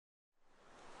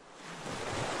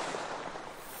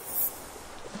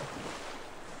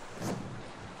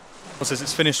Well, says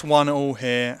it's finished 1-1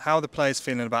 here. How are the players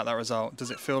feeling about that result? Does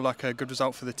it feel like a good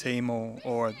result for the team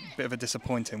or a bit of a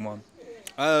disappointing one?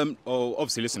 Well,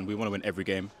 obviously, listen, we want to win every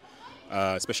game,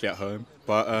 especially at home.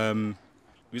 But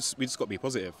we just got to be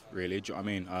positive, really. Do you know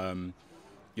what I mean?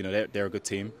 You know, they're a good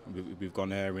team. We've gone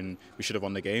there and we should have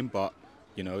won the game. But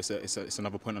you know, it's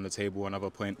another point on the table, another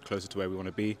point closer to where we want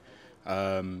to be.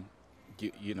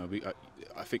 You know,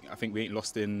 I think we ain't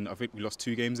lost in. I think we lost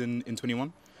 2 games in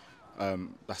 21.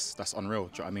 That's unreal. Do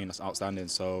you know what I mean? That's outstanding.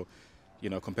 So, you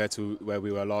know, compared to where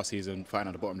we were last season, fighting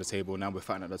at the bottom of the table, now we're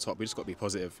fighting at the top. We just got to be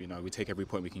positive. You know, we take every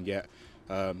point we can get.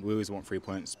 We always want 3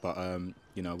 points, but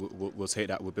you know, we'll take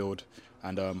that. We'll build,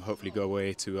 and hopefully go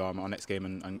away to our next game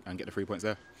and get the 3 points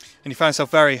there. And you found yourself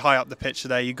very high up the pitch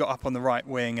today. You got up on the right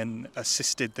wing and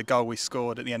assisted the goal we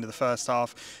scored at the end of the first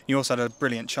half. You also had a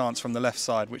brilliant chance from the left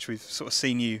side, which we've sort of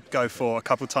seen you go for a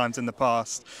couple of times in the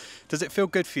past. Does it feel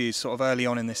good for you, sort of early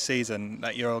on in this season,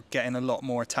 that you're getting a lot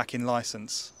more attacking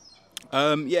licence?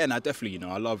 Yeah, no, definitely.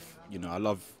 I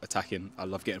love attacking. I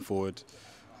love getting forward.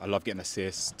 I love getting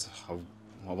assists.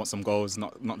 I want some goals.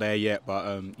 Not there yet,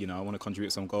 but you know, I want to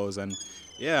contribute some goals. And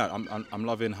yeah, I'm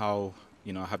loving how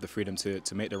I have the freedom to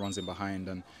make the runs in behind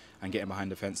and getting behind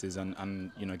defences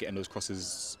and you know, getting those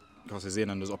crosses in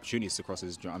and those opportunities to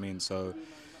crosses. Do you know what I mean? So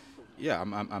yeah,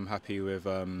 I'm happy with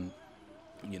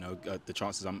you know, the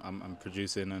chances I'm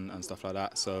producing and stuff like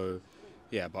that. So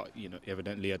yeah, but you know,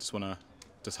 evidently I just want to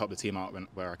help the team out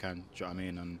where I can. Do you know what I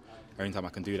mean? And every time I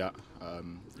can do that,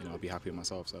 you know, I'll be happy with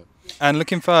myself. So. And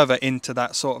looking further into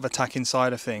that sort of attacking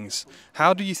side of things,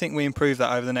 how do you think we improve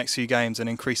that over the next few games and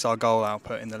increase our goal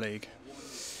output in the league?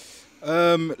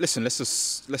 Listen, let's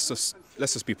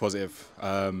just be positive.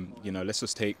 You know, let's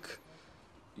just take.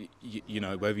 You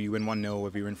know, whether you win 1-0,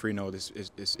 whether you win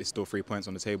 3-0, it's still 3 points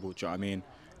on the table. Do you know what I mean?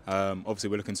 Obviously,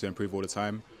 we're looking to improve all the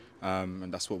time,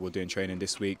 and that's what we'll do in training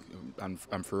this week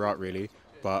and throughout, really.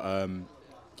 But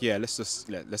yeah, let's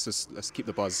keep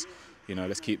the buzz. You know,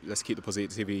 let's keep the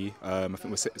positivity. I think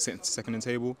we're sitting second in the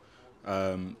table.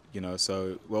 You know,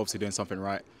 so we're obviously doing something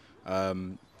right.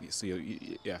 So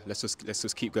yeah, let's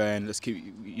just keep going. Let's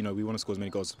keep. You know, we want to score as many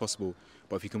goals as possible.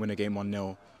 But if you can win a game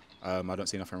 1-0, I don't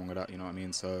see nothing wrong with that. You know what I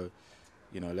mean? So,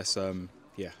 you know, let's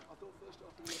yeah.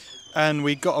 And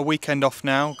we got a weekend off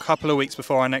now, a couple of weeks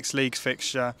before our next league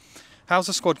fixture. How's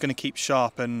the squad going to keep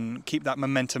sharp and keep that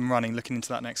momentum running looking into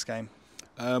that next game?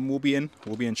 We'll be in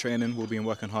training. We'll be in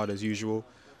working hard as usual.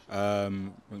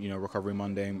 You know, recovery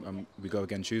Monday, and we go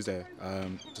again Tuesday.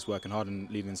 Just working hard and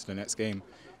leading into the next game.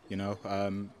 You know,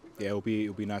 yeah, it'll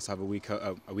be nice to have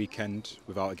a weekend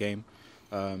without a game.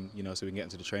 You know, so we can get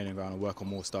into the training ground and work on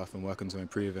more stuff and work on to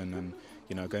improving. And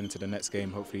you know, going into the next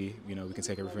game, hopefully, you know, we can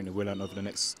take everything that we learned over the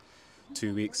next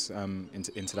 2 weeks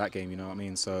into that game. You know what I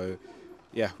mean? So.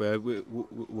 Yeah,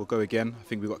 we'll go again. I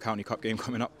think we've got a County Cup game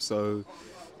coming up, so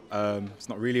it's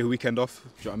not really a weekend off. Do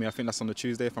you know what I mean? I think that's on the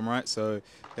Tuesday, if I'm right. So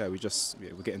yeah, we're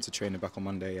getting to training back on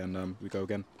Monday, and we go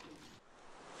again.